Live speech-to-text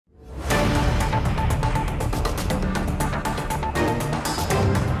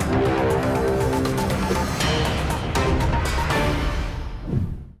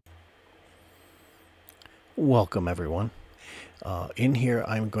Welcome everyone. In here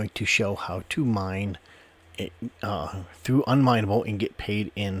I'm going to show how to mine it, through Unminable and get paid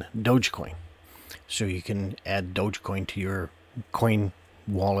in Dogecoin. So you can add Dogecoin to your coin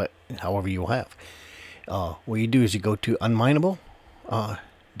wallet however you have. What you do is you go to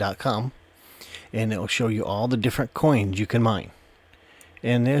unminable.com and it will show you all the different coins you can mine.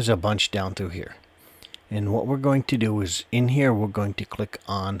 And there's a bunch down through here. And what we're going to do is in here we're going to click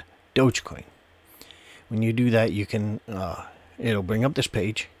on Dogecoin. When you do that, you can it'll bring up this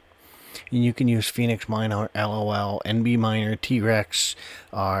page, and you can use Phoenix Miner, LOL, NB Miner, T-Rex,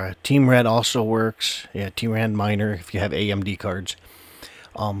 Team Red also works. Yeah, Team Red Miner if you have AMD cards.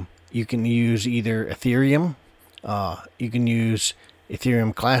 You can use either Ethereum, you can use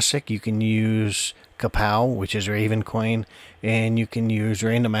Ethereum Classic, you can use Kapow, which is Raven coin, and you can use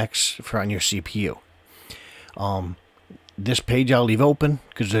RandomX for on your CPU. This page I'll leave open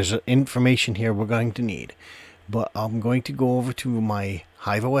because there's information here we're going to need. But I'm going to go over to my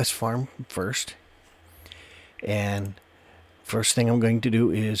HiveOS farm first. And first thing I'm going to do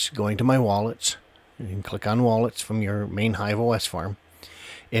is go into my wallets. You can click on wallets from your main HiveOS farm.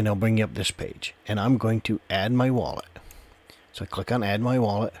 And it'll bring you up this page. And I'm going to add my wallet. So I click on add my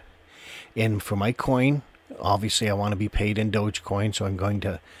wallet. And for my coin, obviously I want to be paid in Dogecoin. So I'm going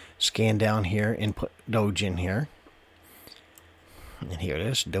to scan down here and put Doge in here. And here it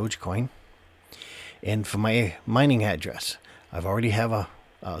is, Dogecoin. And for my mining address, I've already have a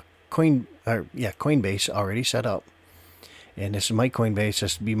Coinbase already set up. And this is my Coinbase.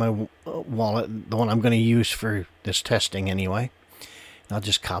 This will be my wallet, the one I'm going to use for this testing anyway. And I'll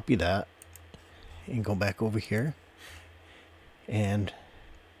just copy that and go back over here and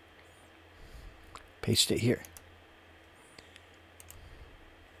paste it here.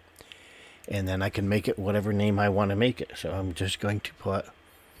 And then I can make it whatever name I want to make it. So I'm just going to put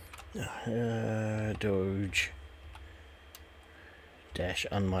Doge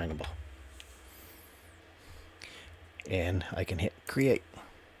Unminable. And I can hit create.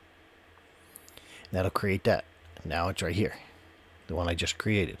 That'll create that. Now it's right here. The one I just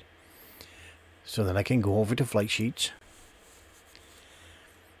created. So then I can go over to flight sheets.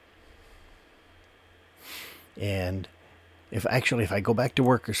 And if I go back to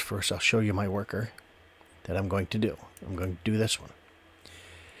workers first, I'll show you my worker that I'm going to do. I'm going to do this one,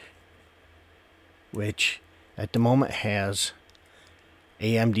 which at the moment has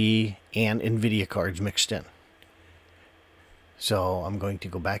AMD and NVIDIA cards mixed in. So I'm going to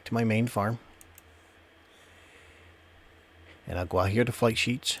go back to my main farm, and I'll go out here to flight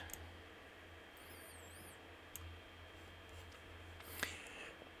sheets.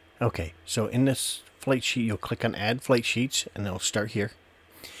 Okay, so in this flight sheet, you'll click on add flight sheets and it'll start here.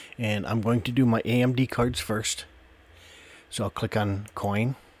 And I'm going to do my AMD cards first. So I'll click on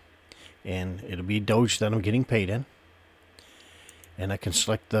coin and it'll be Doge that I'm getting paid in. And I can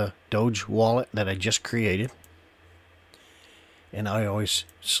select the Doge wallet that I just created. And I always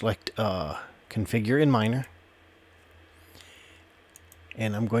select configure in miner.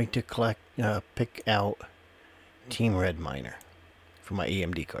 And I'm going to pick out Team Red Miner for my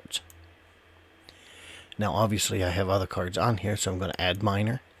AMD cards. Now obviously I have other cards on here, so I'm going to add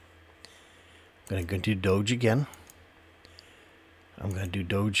miner. I'm going to go to Doge again. I'm going to do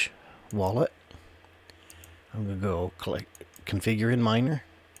Doge wallet. I'm going to go click configure in miner,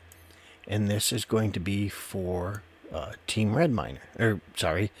 and this is going to be for Team Red Miner, or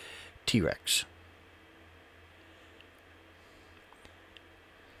sorry, T-Rex.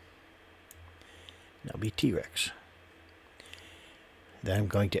 That'll be T-Rex. Then I'm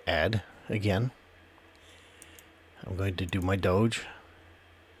going to add again. I'm going to do my Doge,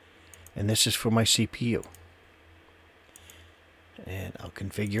 and this is for my CPU. And I'll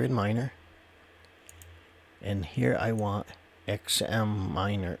configure in miner, and here I want XM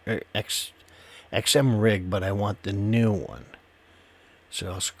miner or XM rig, but I want the new one.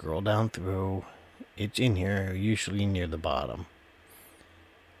 So I'll scroll down through. It's in here, usually near the bottom,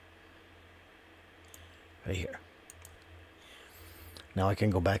 right here. Now I can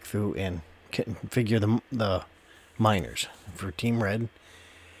go back through and configure the miners. For Team Red,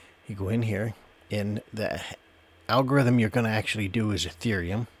 you go in here, and the algorithm you're going to actually do is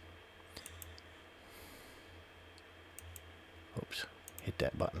Ethereum. Oops, hit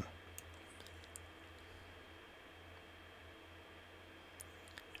that button.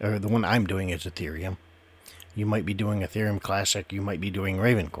 Or the one I'm doing is Ethereum. You might be doing Ethereum Classic, you might be doing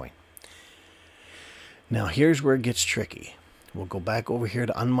Raven coin. Now here's where it gets tricky. We'll go back over here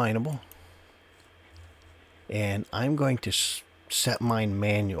to Unminable, and I'm going to set mine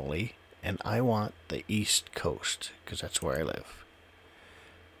manually, and I want the East Coast because that's where I live.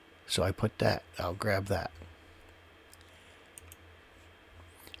 So I put that. I'll grab that.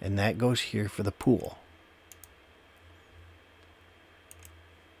 and that goes here for the pool.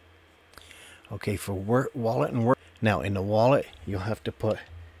 Okay, for wallet and work. Now in the wallet, you'll have to put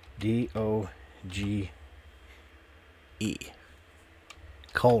DOGE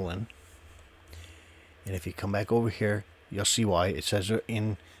colon. And if you come back over here, you'll see why it says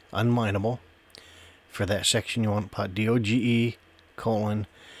in Unminable. For that section, you want to put DOGE colon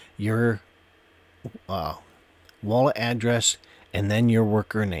your wallet address and then your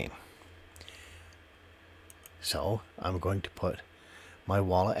worker name. So I'm going to put my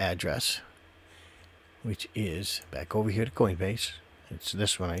wallet address, which is back over here to Coinbase. It's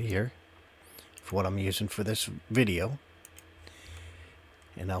this one right here for what I'm using for this video,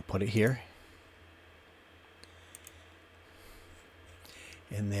 and I'll put it here.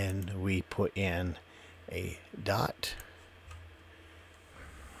 And then we put in a dot,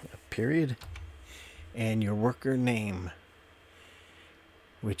 a period, and your worker name,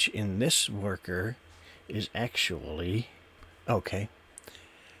 which in this worker is actually, okay,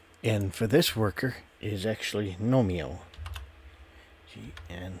 and for this worker is actually Gnomio,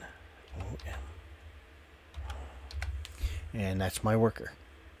 G-N-O-M, and that's my worker.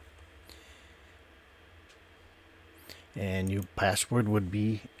 And your password would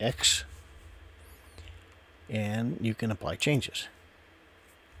be X, and you can apply changes.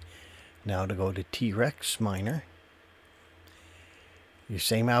 Now to go to T-Rex miner, your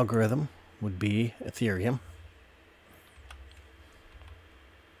same algorithm would be Ethereum,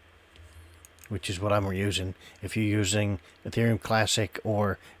 which is what I'm using. If you're using Ethereum Classic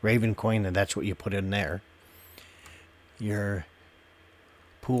or Ravencoin, then that's what you put in there. Your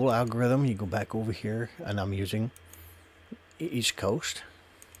pool algorithm, you go back over here, and I'm using East Coast.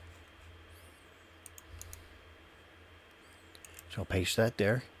 So I'll paste that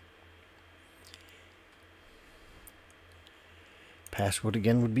there. Password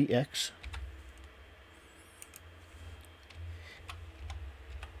again would be X.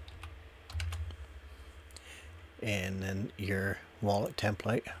 And then your wallet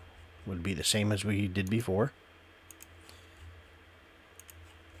template would be the same as we did before.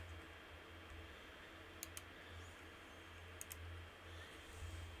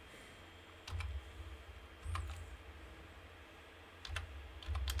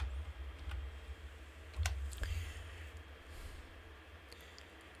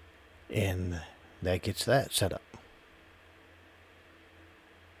 And that gets that set up.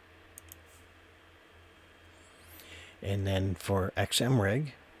 And then for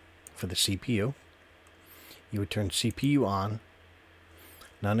XMReg, for the CPU, you would turn CPU on.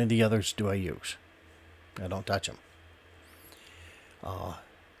 None of the others do I use. I don't touch them.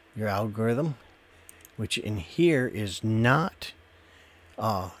 Your algorithm, which in here is not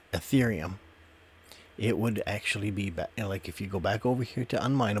Ethereum. It would actually be back, like if you go back over here to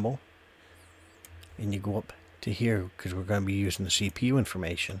Unminable, and you go up to here, because we're going to be using the CPU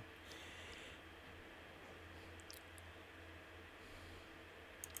information.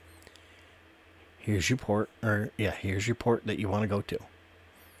 Here's your port, or yeah, here's your port that you want to go to.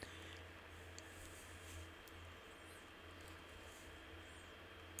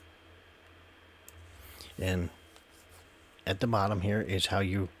 And at the bottom here is how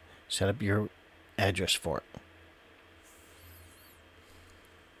you set up your address for it.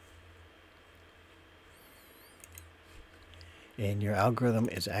 And your algorithm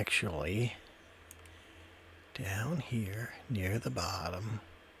is actually down here near the bottom.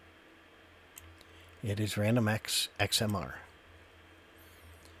 It is randomX XMR.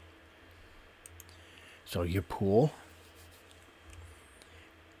 So your pool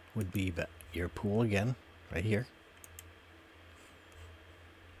would be your pool again, right here.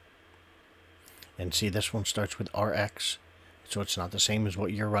 And see, this one starts with RX, so it's not the same as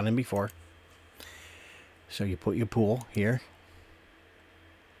what you're running before. So you put your pool here.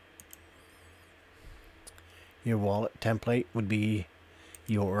 Your wallet template would be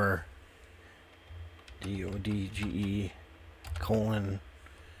your DODGE colon,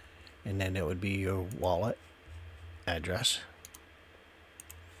 and then it would be your wallet address.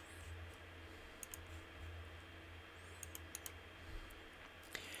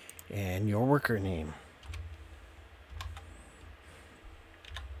 And your worker name.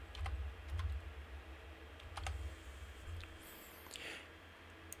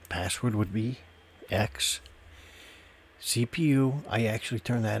 Password would be X. CPU, I actually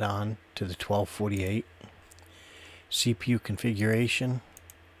turn that on to the 1248. CPU configuration,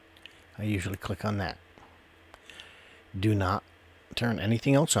 I usually click on that. Do not turn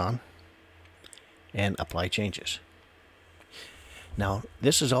anything else on, and apply changes. Now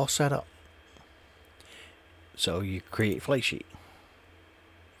this is all set up. So you create flake sheet.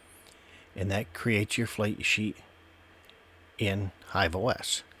 and that creates your flight sheet in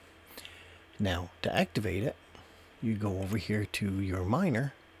HiveOS. Now, to activate it, you go over here to your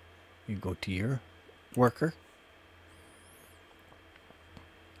miner, you go to your worker.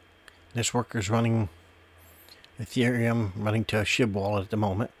 This worker is running Ethereum, running to a SHIB wallet at the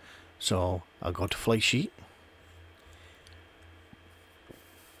moment, so I'll go to flight sheet.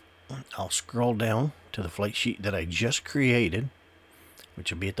 I'll scroll down to the flight sheet that I just created,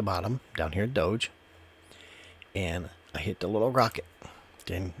 which will be at the bottom down here at Doge, and I hit the little rocket.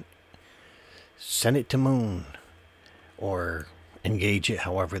 Then send it to moon or engage it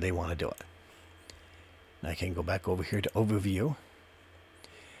however they want to do it. I can go back over here to overview,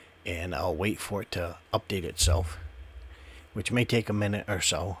 and I'll wait for it to update itself, which may take a minute or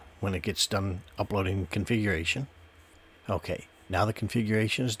so when it gets done uploading configuration. Okay, now the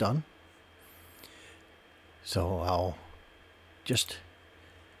configuration is done, so I'll just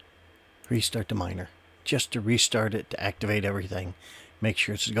restart the miner, just to restart it, to activate everything, make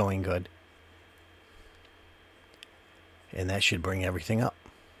sure it's going good, and that should bring everything up,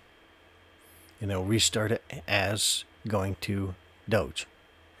 and it'll restart it as going to Doge.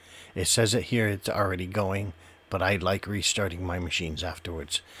 It says it here, it's already going, but I like restarting my machines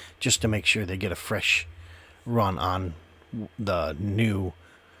afterwards just to make sure they get a fresh run on the new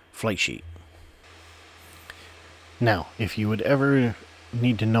flight sheet. Now, if you would ever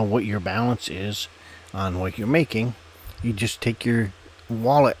need to know what your balance is on what you're making, you just take your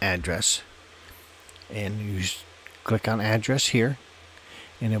wallet address and you click on address here,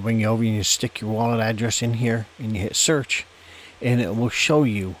 and it'll bring you over and you stick your wallet address in here and you hit search, and it will show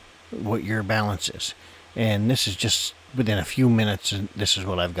you what your balance is. And this is just within a few minutes, and this is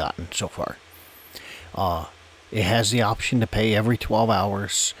what I've gotten so far. It has the option to pay every 12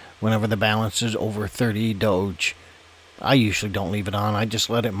 hours whenever the balance is over 30 Doge. I usually don't leave it on. I just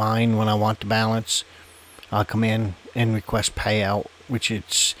let it mine when I want the balance. I'll come in and request payout, which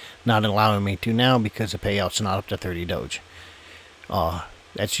it's not allowing me to now because the payout's not up to 30 Doge.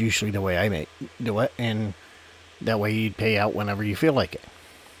 That's usually the way I do it, and that way you pay out whenever you feel like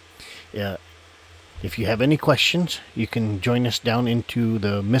it. If you have any questions, you can join us down into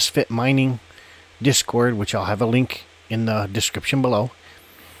the Misfit Mining Discord, which I'll have a link in the description below.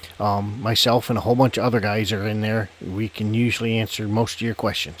 Myself and a whole bunch of other guys are in there. We can usually answer most of your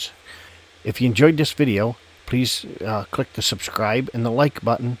questions. If you enjoyed this video, please click the subscribe and the like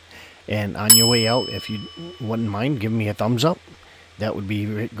button. And on your way out, if you wouldn't mind, give me a thumbs up. That would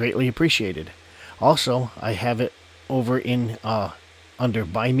be greatly appreciated. Also, I have it over in under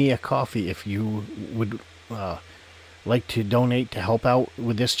Buy Me a Coffee. If you would like to donate to help out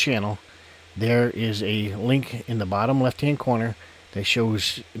with this channel, there is a link in the bottom left hand corner that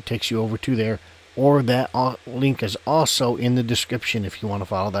takes you over to there, or that link is also in the description if you want to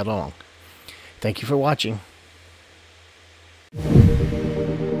follow that along. Thank you for watching.